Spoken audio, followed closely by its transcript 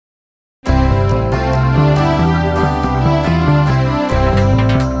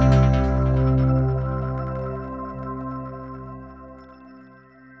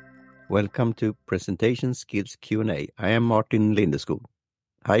Welcome to Presentation Skills Q&A. I am Martin Lindeskog.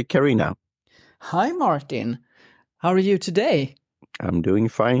 Hi, Karina. Hi, Martin. How are you today? I'm doing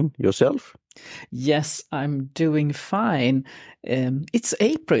fine. Yourself? Yes, I'm doing fine. It's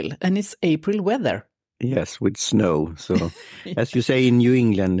April, and it's April weather. Yes, with snow. So, as you say in New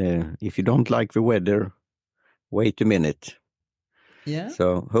England, if you don't like the weather, wait a minute. Yeah.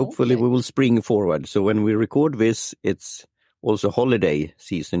 So, hopefully we will spring forward. So, when we record this, it's also holiday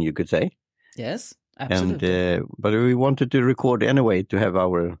season, you could say. Yes, absolutely. And but we wanted to record anyway to have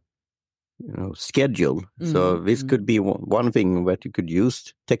our schedule. So this could be one thing that you could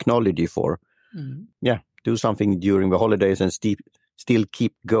use technology for. Yeah, do something during the holidays and still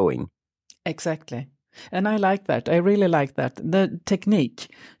keep going. Exactly. And I like that. I really like that. The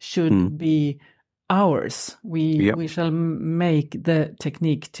technique should be ours. We shall make the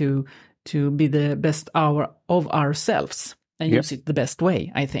technique to be the best hour of ourselves and use it the best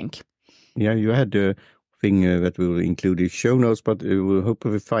way, I think. Yeah, you had a thing that we will include in show notes, but we'll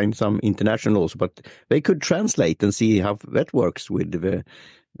hopefully find some international also. But they could translate and see how that works with the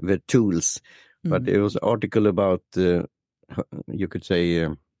tools. But it was an article about, you could say,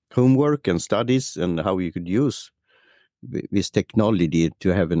 homework and studies and how you could use this technology to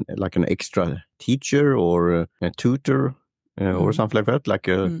have an extra teacher or a tutor or something like that, like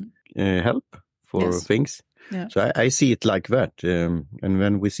a help for things. Yeah. So I see it like that. And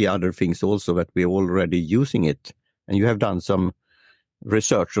when we see other things also that we're already using it, and you have done some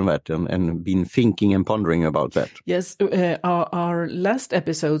research on that and been thinking and pondering about that. Yes, our last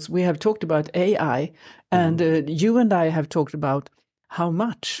episodes, we have talked about AI, and you and I have talked about how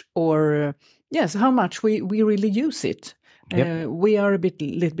much how much we really use it. Yep. We are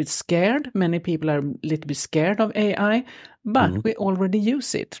little bit scared. Many people are a little bit scared of AI, but we already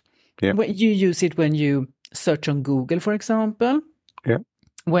use it. Yep. You use it when you search on Google, for example. Yeah.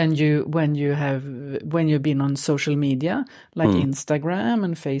 When you've been on social media like Instagram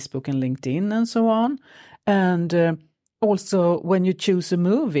and Facebook and LinkedIn and so on, and also when you choose a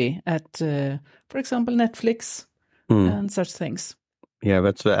movie at, for example, Netflix and such things. Yeah,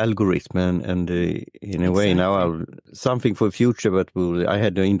 that's the algorithm, and in a way now something for the future. But I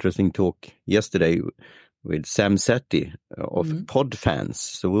had an interesting talk yesterday with Sam Sethi of Podfans.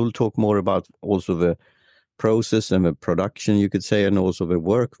 So we'll talk more about also the process and the production, you could say, and also the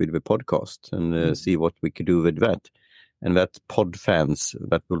work with the podcast and see what we could do with that. And that Podfans,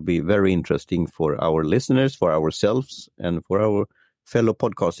 that will be very interesting for our listeners, for ourselves, and for our fellow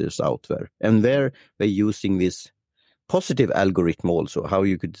podcasters out there. And they're using this positive algorithm also, how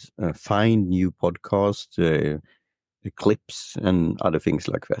you could find new podcasts, clips and other things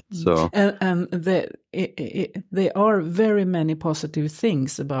like that. So and there are very many positive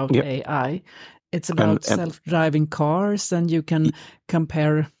things about AI. It's about self-driving cars, and you can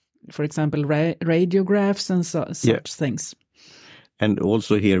compare, for example, radiographs and such things. And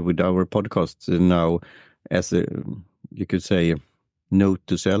also here with our podcast now, as you could say, note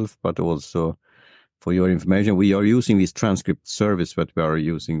to self, but also for your information, we are using this transcript service that we are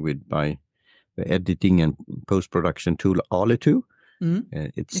using by the editing and post-production tool Alitu.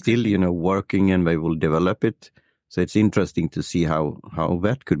 It's still, working, and they will develop it. So it's interesting to see how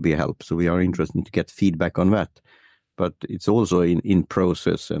that could be a help. So we are interested to get feedback on that. But it's also in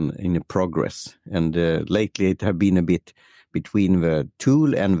process and in progress. And lately it have been a bit between the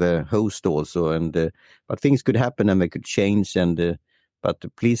tool and the host also. And but things could happen and they could change. And but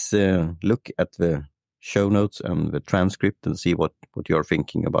please look at the show notes and the transcript and see what you're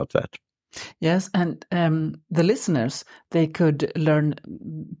thinking about that. Yes, and the listeners, they could learn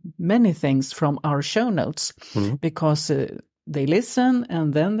many things from our show notes because they listen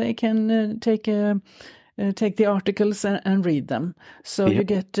and then they can take the articles and read them. So you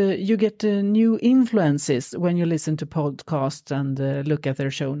get new influences when you listen to podcasts and look at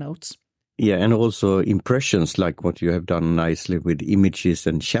their show notes. Yeah, and also impressions like what you have done nicely with images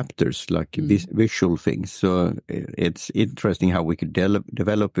and chapters, like visual things. So it's interesting how we could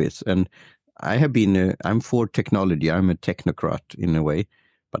develop this. And I have been, I'm for technology. I'm a technocrat in a way,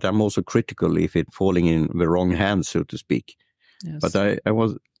 but I'm also critical if it's falling in the wrong hands, so to speak. Yes. But I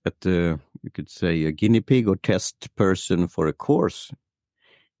was at, you could say, a guinea pig or test person for a course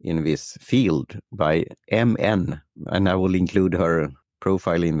in this field by MN, and I will include her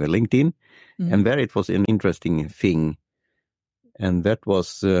profile in the LinkedIn. And there it was an interesting thing. And that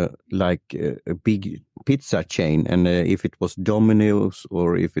was like a big pizza chain. And if it was Domino's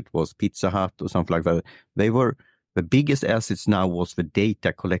or if it was Pizza Hut or something like that, the biggest assets now was the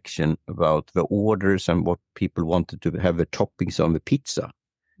data collection about the orders and what people wanted to have the toppings on the pizza.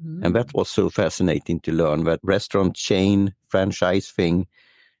 And that was so fascinating to learn that restaurant chain franchise thing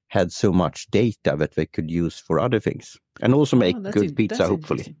had so much data that they could use for other things, and also make good pizza,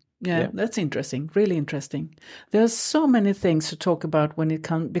 hopefully. Yeah, that's interesting. Really interesting. There's so many things to talk about when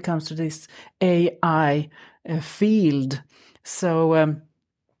it becomes to this AI field. So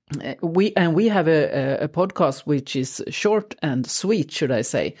we have a podcast which is short and sweet, should I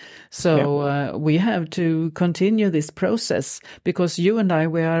say. So we have to continue this process, because you and I,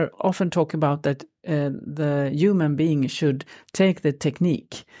 we are often talking about that the human being should take the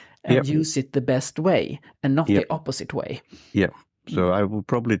technique and use it the best way and not the opposite way. Yeah. So I will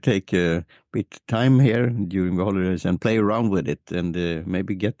probably take a bit time here during the holidays and play around with it, and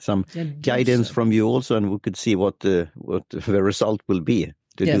maybe get some guidance from you also, and we could see what the result will be.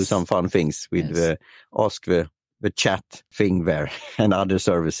 To do some fun things with ask the chat thing there and other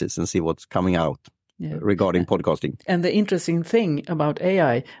services, and see what's coming out regarding podcasting. And the interesting thing about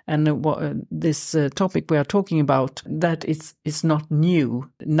AI and this topic we are talking about, that it's not new.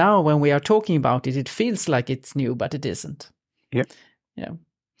 Now when we are talking about it, it feels like it's new, but it isn't. Yeah.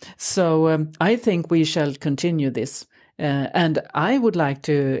 So I think we shall continue this. And I would like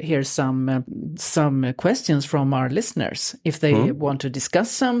to hear some questions from our listeners, if they want to discuss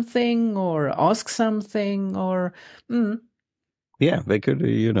something or ask something, or yeah, they could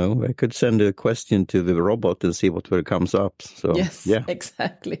they could send a question to the robot and see what comes up. So yes,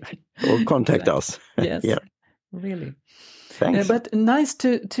 exactly. Or contact us. Yes, really. Thanks. But nice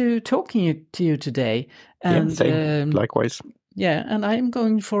to talking to you today. And same. Likewise. Yeah, and I'm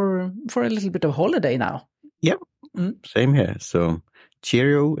going for a little bit of holiday now. Yeah. Same here. So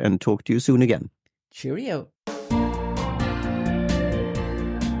cheerio, and talk to you soon again. Cheerio.